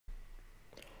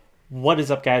What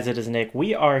is up, guys? It is Nick.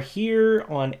 We are here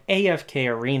on AFK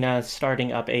Arena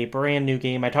starting up a brand new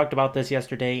game. I talked about this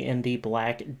yesterday in the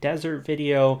Black Desert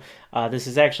video. This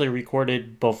is actually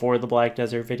recorded before the Black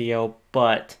Desert video,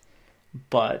 but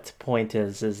point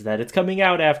is that it's coming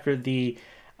out after the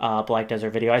Black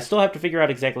Desert video. I still have to figure out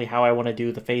exactly how I want to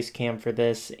do the face cam for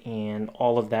this and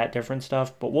all of that different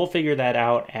stuff, but we'll figure that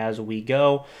out as we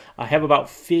go. I have about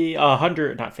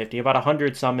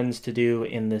 100 summons to do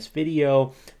in this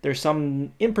video. There's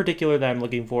some in particular that I'm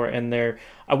looking for, and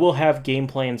I will have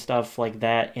gameplay and stuff like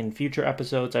that in future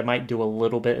episodes. I might do a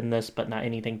little bit in this, but not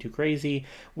anything too crazy.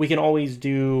 We can always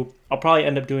do, I'll probably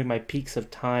end up doing my Peaks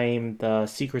of Time, the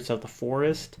Secrets of the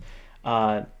Forest.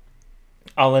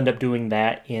 I'll end up doing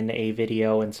that in a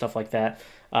video and stuff like that,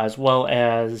 as well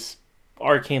as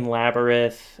Arcane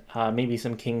Labyrinth, maybe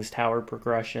some King's Tower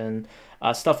progression,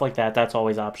 stuff like that. That's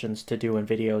always options to do in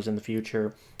videos in the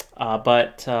future,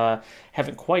 but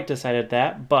haven't quite decided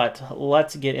that, but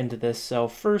let's get into this. So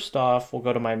first off, we'll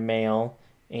go to my mail,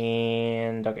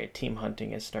 and okay, team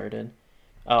hunting is started.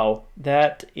 Oh,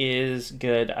 that is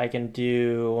good. I can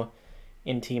do,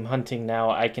 in team hunting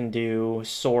now, I can do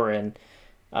Soren.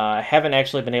 I haven't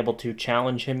actually been able to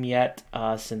challenge him yet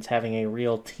since having a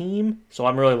real team, so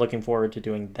I'm really looking forward to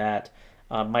doing that.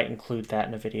 Might include that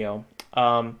in a video.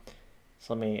 So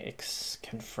let me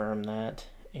confirm that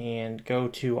and go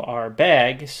to our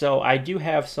bag. So I do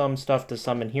have some stuff to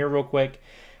summon here real quick.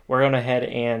 We're going to head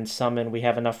and summon. We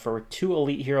have enough for 2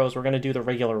 elite heroes. We're going to do the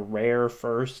regular rare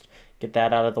first, get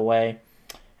that out of the way.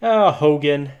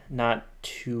 Hogan, not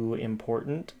too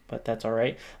important, but that's all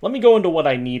right. Let me go into what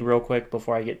I need real quick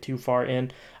before I get too far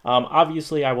in.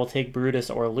 Obviously, I will take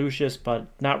Brutus or Lucius, but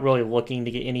not really looking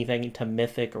to get anything to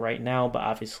Mythic right now, but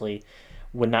obviously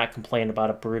would not complain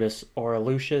about a Brutus or a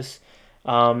Lucius.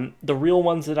 The real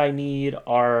ones that I need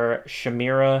are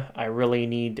Shemira. I really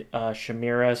need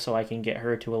Shemira so I can get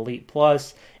her to Elite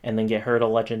Plus and then get her to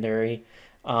Legendary.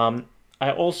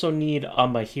 I also need a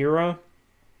Mehira.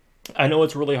 I know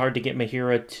it's really hard to get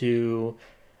Mehira to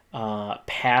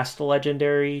past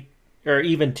Legendary, or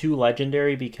even to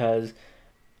Legendary, because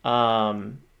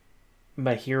Mehira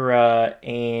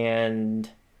and,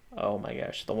 oh my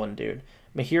gosh, the one dude.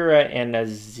 Mehira and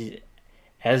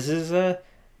Aziza,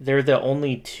 they're the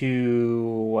only two,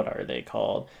 what are they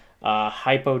called?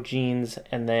 Hypogenes,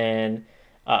 and then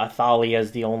Athalia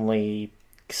is the only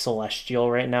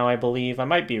Celestial right now, I believe. I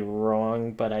might be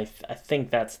wrong, but I think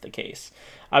that's the case.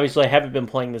 Obviously, I haven't been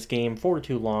playing this game for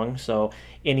too long, so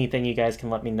anything you guys can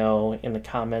let me know in the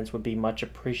comments would be much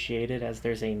appreciated, as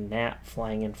there's a gnat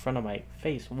flying in front of my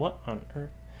face. What on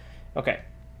earth? Okay,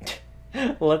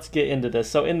 let's get into this.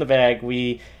 So in the bag,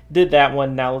 we did that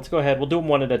one. Now let's go ahead. We'll do them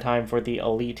one at a time for the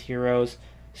elite heroes.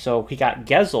 So we got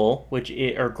Grezel, which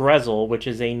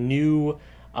is a new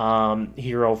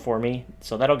hero for me,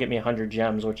 so that'll get me 100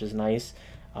 gems, which is nice,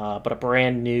 but a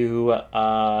brand new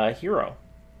hero.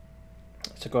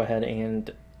 So go ahead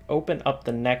and open up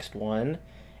the next one,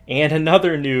 and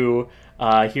another new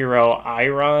hero,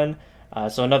 Iron.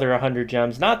 So another 100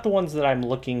 gems, not the ones that I'm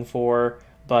looking for,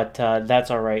 but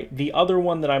that's all right. The other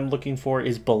one that I'm looking for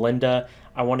is Belinda.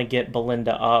 I want to get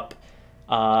Belinda up,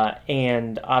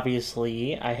 and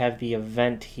obviously I have the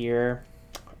event here.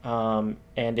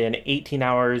 And in 18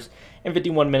 hours and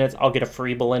 51 minutes, I'll get a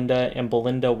free Belinda, and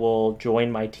Belinda will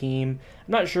join my team.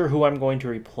 I'm not sure who I'm going to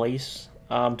replace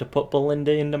to put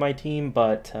Belinda into my team,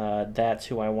 but that's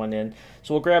who I want in.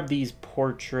 So we'll grab these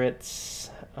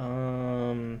portraits.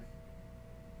 Let's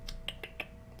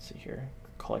see here.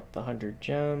 Collect the 100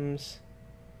 gems.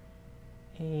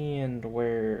 And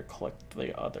collect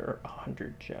the other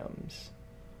 100 gems.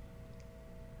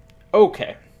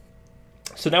 Okay.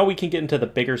 So now we can get into the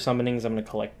bigger summonings. I'm going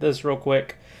to collect this real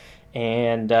quick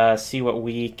and see what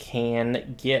we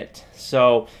can get.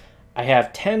 So I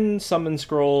have 10 summon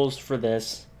scrolls for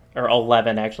this, or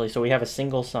 11 actually. So we have a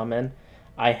single summon.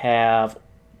 I have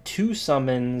 2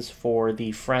 summons for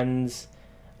the friends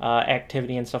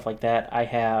activity and stuff like that. I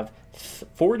have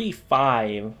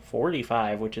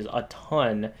 45, which is a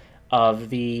ton of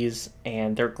these,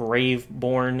 and they're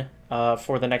Graveborn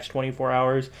for the next 24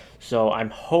 hours. So I'm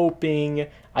hoping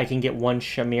I can get one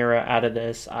Shemira out of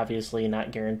this. Obviously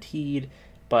not guaranteed,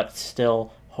 but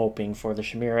still hoping for the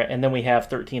Shemira. And then we have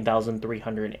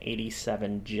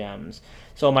 13,387 gems.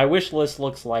 So my wish list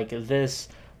looks like this: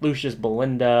 Lucius,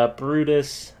 Belinda,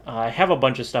 Brutus. I have a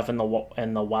bunch of stuff in the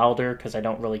Wilder because I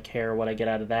don't really care what I get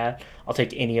out of that. I'll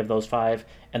take any of those 5,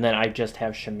 and then I just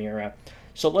have Shemira.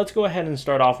 So let's go ahead and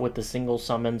start off with the single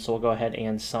summon. So we'll go ahead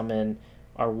and summon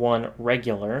our one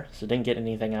regular. So didn't get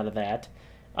anything out of that.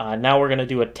 Now we're going to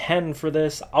do a 10 for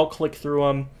this. I'll click through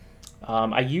them.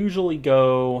 I usually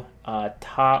go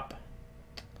top,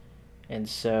 and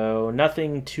so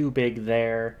nothing too big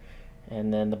there.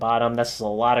 And then the bottom, that's a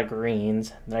lot of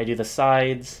greens. Then I do the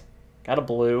sides, got a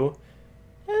blue,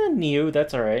 and new,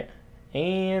 that's all right.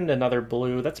 And another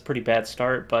blue, that's a pretty bad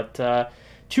start, but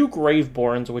two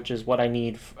Graveborns, which is what I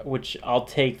need, which I'll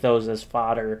take those as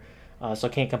fodder, so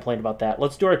I can't complain about that.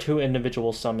 Let's do our two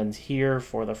individual summons here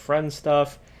for the friend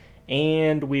stuff.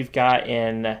 And we've got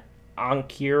an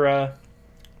Ankira,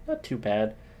 not too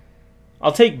bad.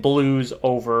 I'll take blues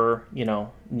over, you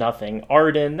know, nothing.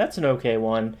 Arden, that's an okay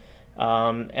one.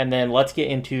 And then let's get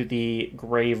into the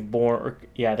Graveborn,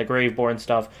 yeah, the Graveborn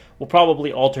stuff. We'll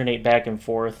probably alternate back and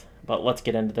forth, but let's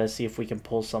get into this, see if we can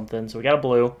pull something. So we got a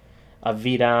blue, a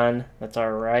Vidon, that's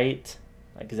all right.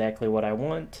 Exactly what I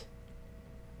want.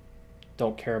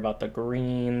 Don't care about the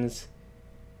greens.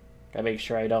 Gotta make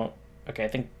sure I don't. Okay, I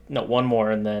think, no, one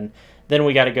more, and then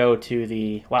we gotta go to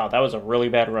the, wow, that was a really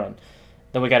bad run.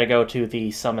 Then we gotta go to the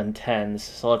summon 10s.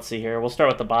 So let's see here. We'll start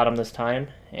with the bottom this time,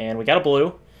 and we got a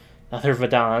blue. Another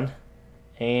Vidon,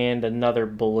 and another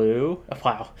blue. Oh,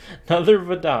 wow, another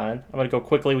Vidon. I'm going to go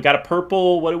quickly. We got a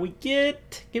purple. What do we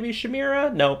get? Give me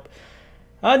Shemira? Nope.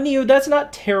 Neo, that's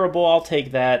not terrible. I'll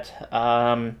take that.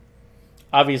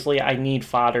 Obviously, I need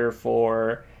fodder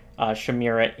for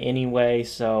Shemira anyway,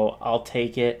 so I'll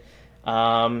take it.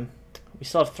 We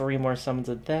still have 3 more summons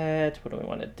of that. What do we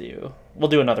want to do? We'll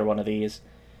do another one of these.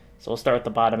 So we'll start with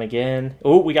the bottom again.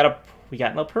 Oh, we got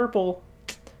a purple.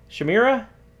 Shemira?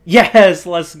 Yes,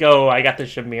 let's go. I got the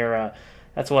Shemira.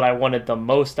 That's what I wanted the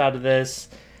most out of this.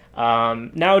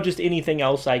 Now just anything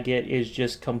else I get is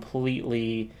just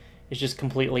completely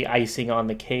icing on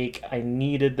the cake. I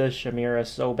needed the Shemira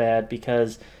so bad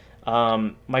because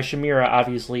my Shemira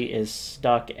obviously is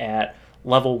stuck at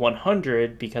level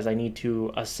 100 because I need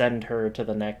to ascend her to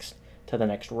the next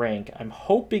rank. I'm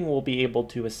hoping we'll be able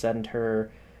to ascend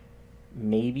her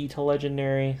maybe to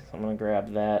legendary. So I'm going to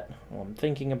grab that while I'm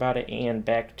thinking about it, and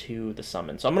back to the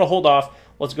summon. So I'm going to hold off.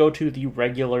 Let's go to the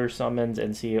regular summons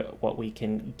and see what we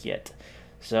can get.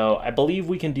 So I believe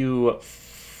we can do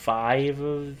 5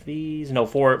 of these. No,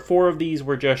 4 of these.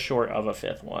 We're just short of a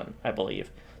 5th one, I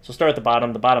believe. So start at the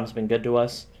bottom. The bottom's been good to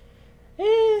us.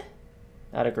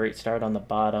 Not a great start on the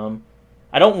bottom.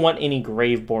 I don't want any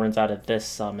Graveborns out of this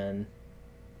summon.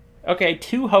 Okay,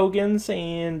 2 Hogans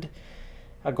and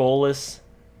a Goalless.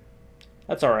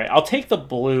 That's alright. I'll take the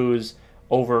blues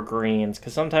over greens,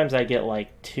 because sometimes I get,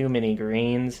 like, too many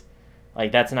greens.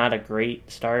 Like, that's not a great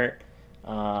start.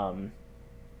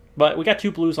 But we got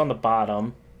 2 blues on the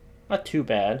bottom. Not too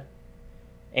bad.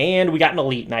 And we got an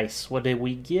elite. Nice. What did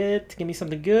we get? Give me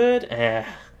something good.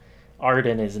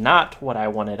 Arden is not what I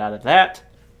wanted out of that.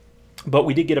 But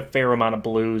we did get a fair amount of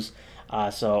blues,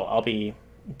 so I'll be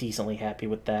decently happy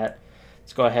with that.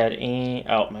 Let's go ahead and...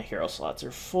 oh, my hero slots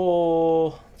are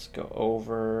full. Let's go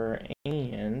over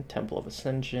and Temple of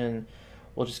Ascension.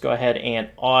 We'll just go ahead and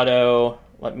auto.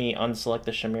 Let me unselect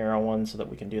the Shemira one so that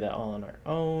we can do that all on our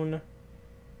own.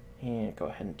 And go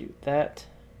ahead and do that.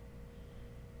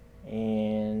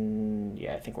 And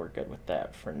yeah, I think we're good with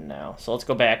that for now. So let's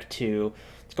go back to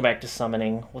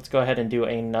summoning. Let's go ahead and do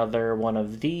another one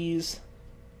of these.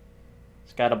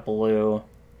 It's got a blue.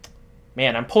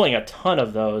 Man, I'm pulling a ton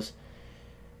of those.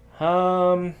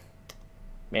 Man,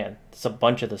 it's a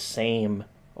bunch of the same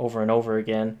over and over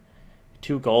again.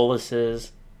 2 Goallesses.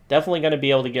 Definitely going to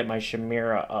be able to get my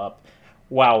Shemira up.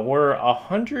 Wow, we're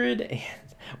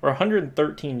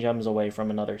 113 gems away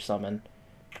from another summon.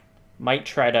 Might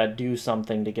try to do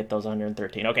something to get those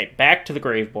 113. Okay, back to the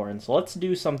Graveborn. So let's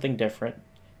do something different.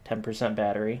 10%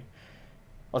 battery.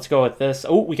 Let's go with this.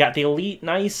 Oh, we got the elite.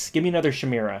 Nice. Give me another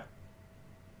Shemira.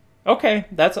 Okay,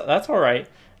 that's all right.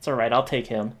 That's all right. I'll take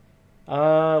him.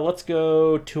 Let's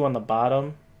go 2 on the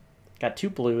bottom. Got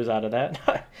 2 blues out of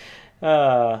that.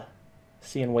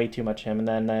 Seeing way too much him.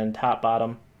 And then top,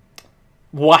 bottom.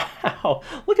 Wow.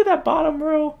 Look at that bottom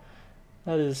row.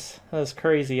 That is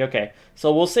crazy. Okay,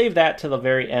 so we'll save that to the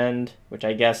very end, which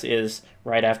I guess is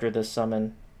right after this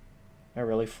summon. I'm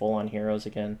really full on heroes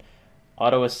again.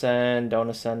 Auto ascend. Don't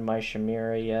ascend my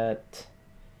Shemira yet.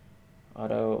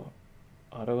 Auto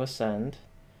ascend.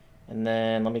 And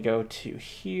then let me go to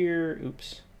here.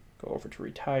 Oops. Go over to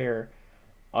retire.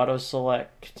 Auto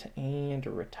select and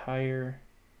retire.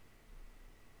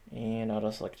 And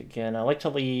auto select again. I like to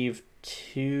leave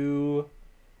 2.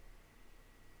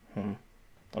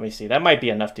 Let me see. That might be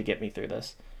enough to get me through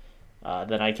this.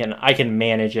 Then I can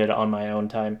manage it on my own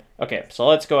time. Okay, so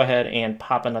let's go ahead and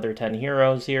pop another 10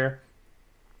 heroes here.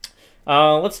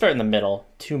 Let's start in the middle.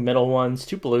 2 middle ones,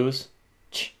 2 blues.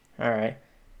 All right.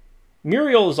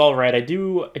 Muriel is all right. I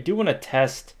do want to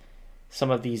test some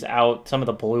of these out, some of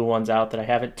the blue ones out that I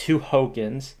haven't. 2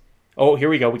 Hogans. Oh, here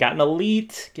we go. We got an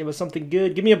elite. Give us something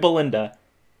good. Give me a Belinda.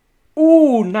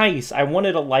 Ooh, nice. I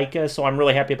wanted a Leica, so I'm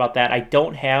really happy about that. I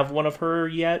don't have one of her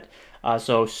yet,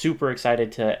 so super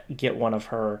excited to get one of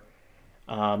her.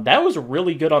 That was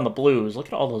really good on the blues. Look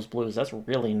at all those blues. That's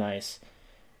really nice.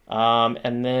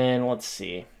 And then let's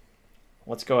see.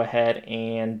 Let's go ahead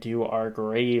and do our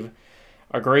Graveborn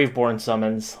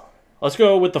summons. Let's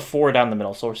go with the 4 down the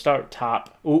middle. So we'll start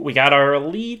top. Ooh, we got our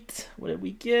elite. What did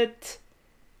we get?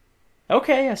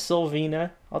 Okay, a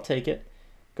Sylvina. I'll take it.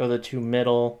 Go the 2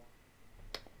 middle.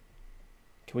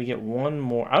 Can we get one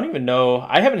more? I don't even know.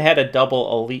 I haven't had a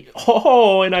double elite.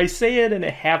 Oh, and I say it and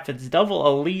it happens. Double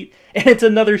elite. And it's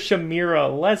another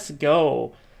Shemira. Let's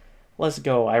go. Let's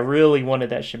go. I really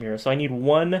wanted that Shemira. So I need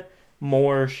one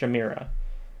more Shemira.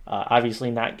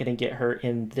 Obviously not going to get her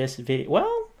in this video.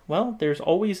 Well, there's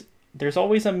always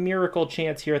a miracle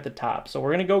chance here at the top. So we're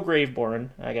going to go Graveborn.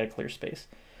 I got to clear space.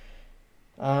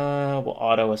 We'll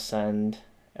auto ascend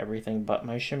everything but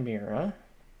my Shemira.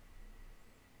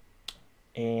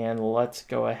 And let's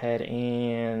go ahead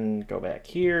and go back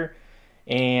here.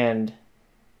 And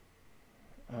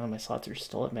my slots are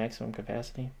still at maximum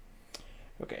capacity.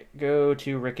 Okay, go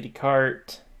to Rickety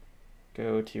Cart.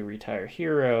 Go to Retire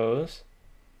Heroes.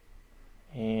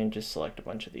 And just select a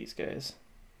bunch of these guys.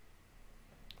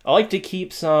 I like to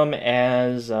keep some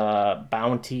as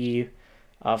bounty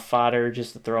fodder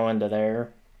just to throw into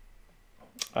there.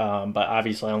 But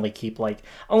obviously I only keep like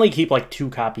 2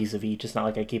 copies of each. It's not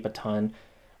like I keep a ton.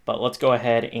 But let's go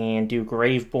ahead and do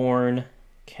Graveborn.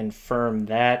 Confirm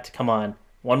that. Come on.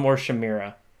 One more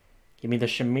Shemira. Give me the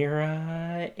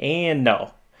Shemira. And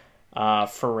no.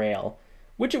 Frail.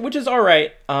 Which is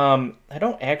alright. I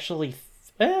don't actually...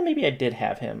 maybe I did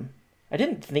have him. I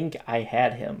didn't think I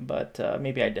had him, but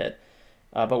maybe I did.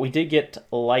 But we did get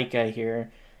Leica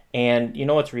here. And you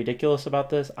know what's ridiculous about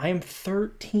this? I am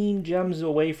 13 gems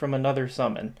away from another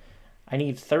summon. I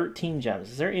need 13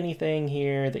 gems. Is there anything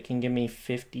here that can give me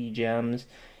 50 gems?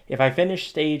 If I finish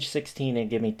stage 16, it'd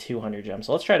give me 200 gems.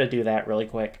 So let's try to do that really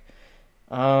quick.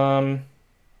 Let's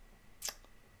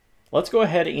go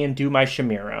ahead and do my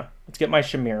Shemira. Let's get my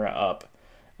Shemira up.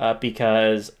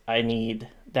 Because I need...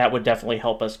 That would definitely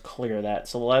help us clear that.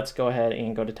 So let's go ahead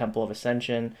and go to Temple of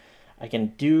Ascension. I can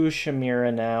do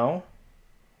Shemira now.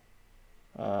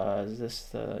 Is this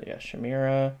the... Yeah,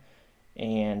 Shemira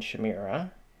and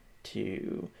Shemira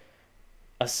to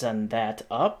ascend that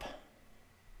up.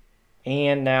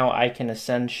 And now I can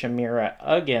ascend Shemira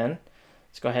again.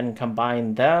 Let's go ahead and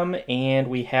combine them. And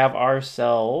we have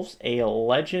ourselves a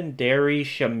legendary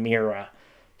Shemira.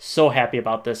 So happy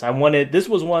about this. This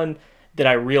was one that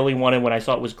I really wanted when I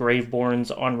saw it was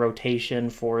Graveborns on rotation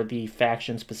for the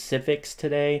faction specifics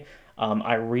today.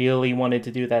 I really wanted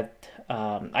to do that.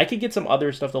 I could get some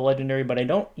other stuff to legendary, but I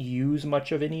don't use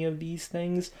much of any of these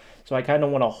things. So I kind of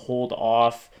want to hold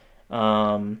off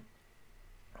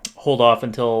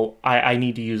until I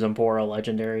need to use them for a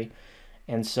legendary.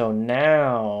 And so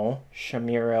now,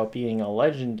 Shemira being a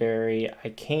legendary, I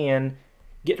can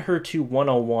get her to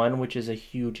 101, which is a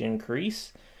huge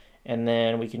increase. And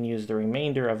then we can use the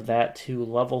remainder of that to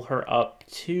level her up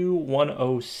to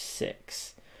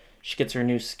 106. She gets her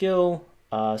new skill,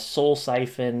 Soul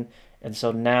Siphon. And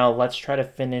so now let's try to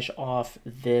finish off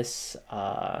this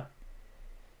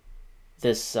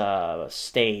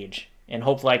stage. And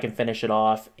hopefully I can finish it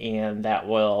off, and that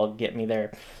will get me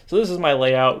there. So this is my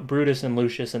layout. Brutus and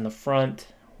Lucius in the front.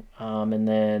 And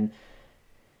then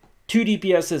 2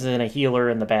 DPSs and a healer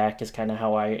in the back is kind of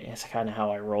how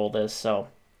I roll this. So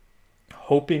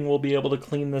hoping we'll be able to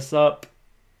clean this up.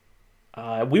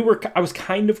 I was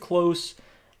kind of close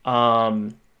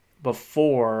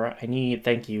before.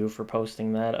 Thank you for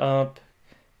posting that up.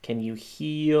 Can you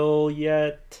heal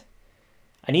yet?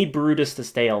 I need Brutus to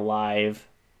stay alive.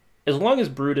 As long as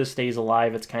Brutus stays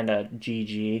alive, it's kind of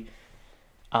GG.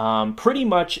 Pretty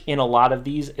much in a lot of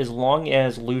these, as long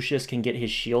as Lucius can get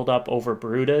his shield up over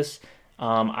Brutus,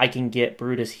 I can get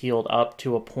Brutus healed up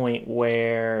to a point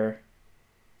where...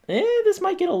 this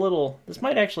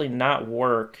might actually not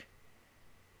work.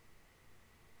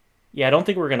 Yeah, I don't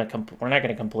think we're not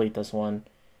gonna complete this one.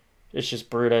 It's just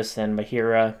Brutus and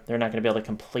Mehira. They're not gonna be able to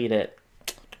complete it.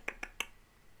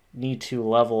 Need to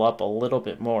level up a little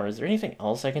bit more. Is there anything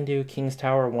else I can do? King's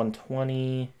Tower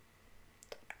 120.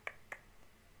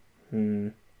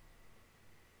 There's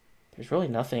really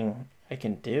nothing I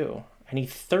can do. I need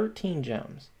 13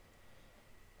 gems.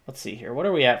 Let's see here. What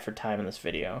are we at for time in this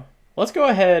video? Let's go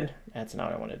ahead. That's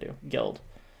not what I want to do. Guild.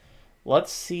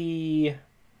 Let's see.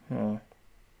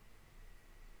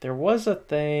 There was a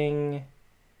thing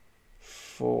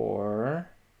for...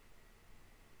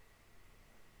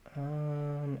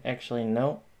 Actually,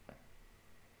 no.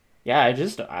 Yeah,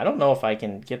 I don't know if I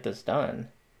can get this done.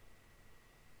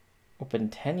 Open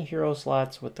 10 hero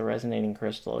slots with the resonating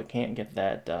crystal. I can't get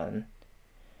that done.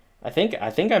 I think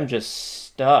I'm just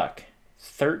stuck.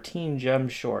 13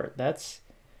 gems short. That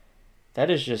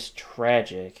is just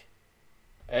tragic.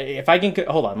 If I can,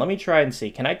 hold on, let me try and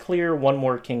see. Can I clear one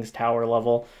more King's Tower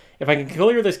level? If I can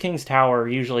clear this King's Tower,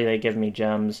 usually they give me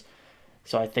gems.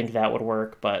 So I think that would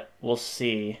work, but we'll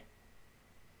see.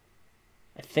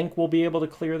 I think we'll be able to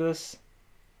clear this.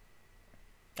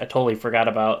 I totally forgot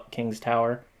about King's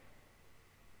Tower.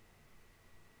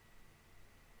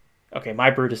 Okay, my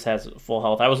Brutus has full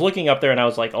health. I was looking up there and I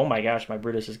was like, oh my gosh, my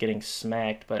Brutus is getting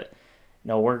smacked, but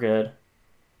no, we're good.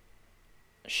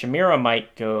 Shemira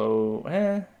might go...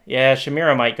 Yeah,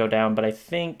 Shemira might go down, but I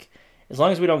think as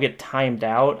long as we don't get timed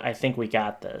out, I think we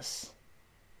got this.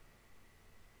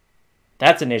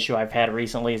 That's an issue I've had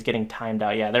recently, is getting timed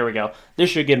out. Yeah, there we go.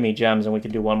 This should give me gems, and we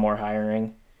can do one more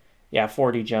hiring. Yeah,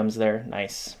 40 gems there.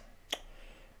 Nice.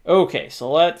 Okay,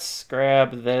 so let's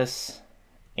grab this,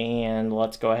 and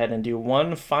let's go ahead and do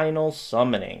one final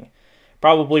summoning.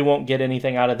 Probably won't get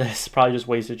anything out of this. Probably just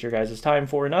wasted your guys' time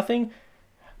for nothing.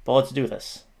 But let's do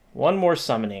this. One more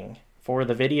summoning for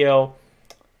the video.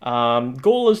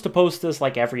 Goal is to post this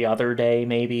like every other day,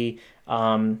 maybe.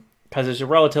 Because it's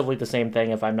relatively the same thing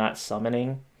if I'm not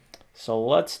summoning. So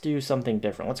let's do something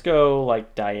different. Let's go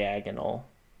like diagonal.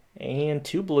 And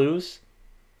 2 blues.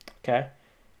 Okay.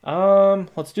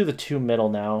 Let's do the 2 middle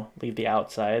now. Leave the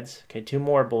outsides. Okay, 2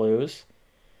 more blues.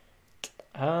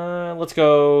 Let's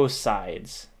go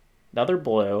sides. Another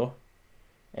blue.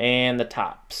 And the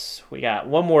tops. We got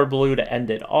 1 more blue to end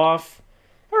it off.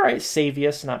 All right,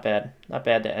 Savius. Not bad. Not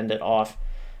bad to end it off.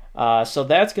 So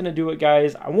that's going to do it,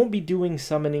 guys. I won't be doing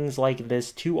summonings like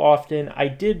this too often. I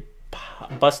did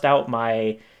bust out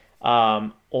my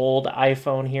old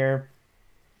iPhone here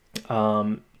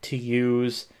to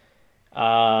use.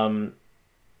 I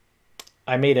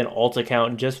made an alt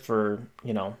account just for,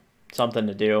 you know, something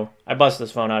to do. I bust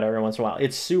this phone out every once in a while.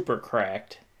 It's super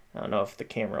cracked. I don't know if the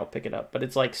camera will pick it up, but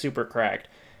it's like super cracked.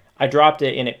 I dropped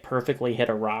it and it perfectly hit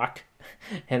a rock.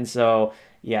 And so,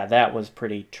 yeah, that was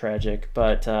pretty tragic.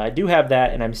 But I do have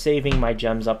that, and I'm saving my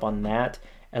gems up on that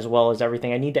as well as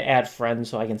everything. I need to add friends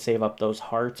so I can save up those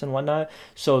hearts and whatnot.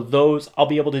 So those, I'll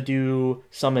be able to do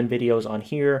summon videos on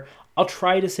here. I'll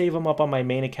try to save them up on my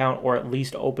main account, or at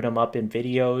least open them up in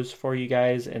videos for you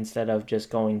guys instead of just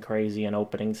going crazy and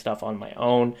opening stuff on my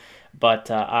own.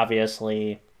 But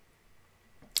obviously,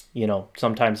 you know,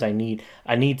 sometimes I need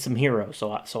some heroes,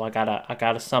 so I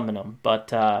gotta summon them. But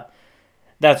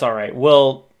that's all right.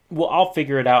 I'll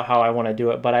figure it out how I want to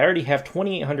do it. But I already have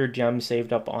 2,800 gems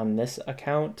saved up on this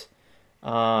account,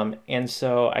 and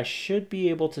so I should be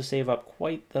able to save up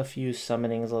quite a few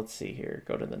summonings. Let's see here.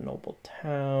 Go to the noble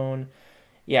town.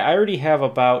 Yeah, I already have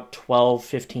about 12,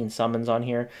 15 summons on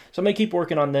here. So I'm gonna keep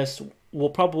working on this. We'll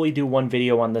probably do 1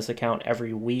 video on this account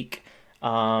every week.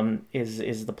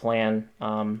 Is the plan.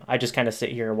 I just kind of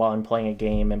sit here while I'm playing a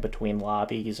game in between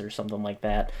lobbies or something like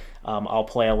that. I'll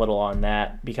play a little on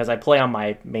that because I play on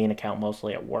my main account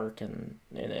mostly at work and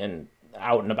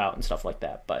out and about and stuff like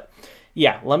that. But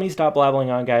yeah, let me stop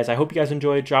blabbling on, guys. I hope you guys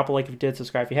enjoyed. Drop a like if you did,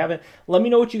 subscribe if you haven't. Let me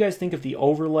know what you guys think of the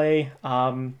overlay.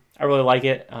 I really like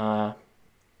it.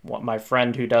 My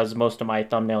friend who does most of my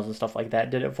thumbnails and stuff like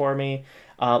that did it for me.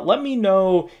 Let me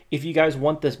know if you guys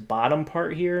want this bottom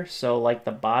part here. So like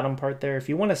the bottom part there, if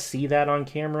you want to see that on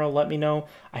camera, let me know.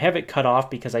 I have it cut off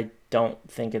because I don't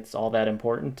think it's all that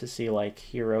important to see like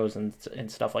heroes and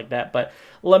stuff like that. But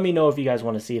let me know if you guys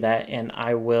want to see that, and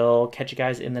I will catch you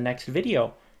guys in the next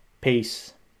video.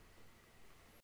 Peace.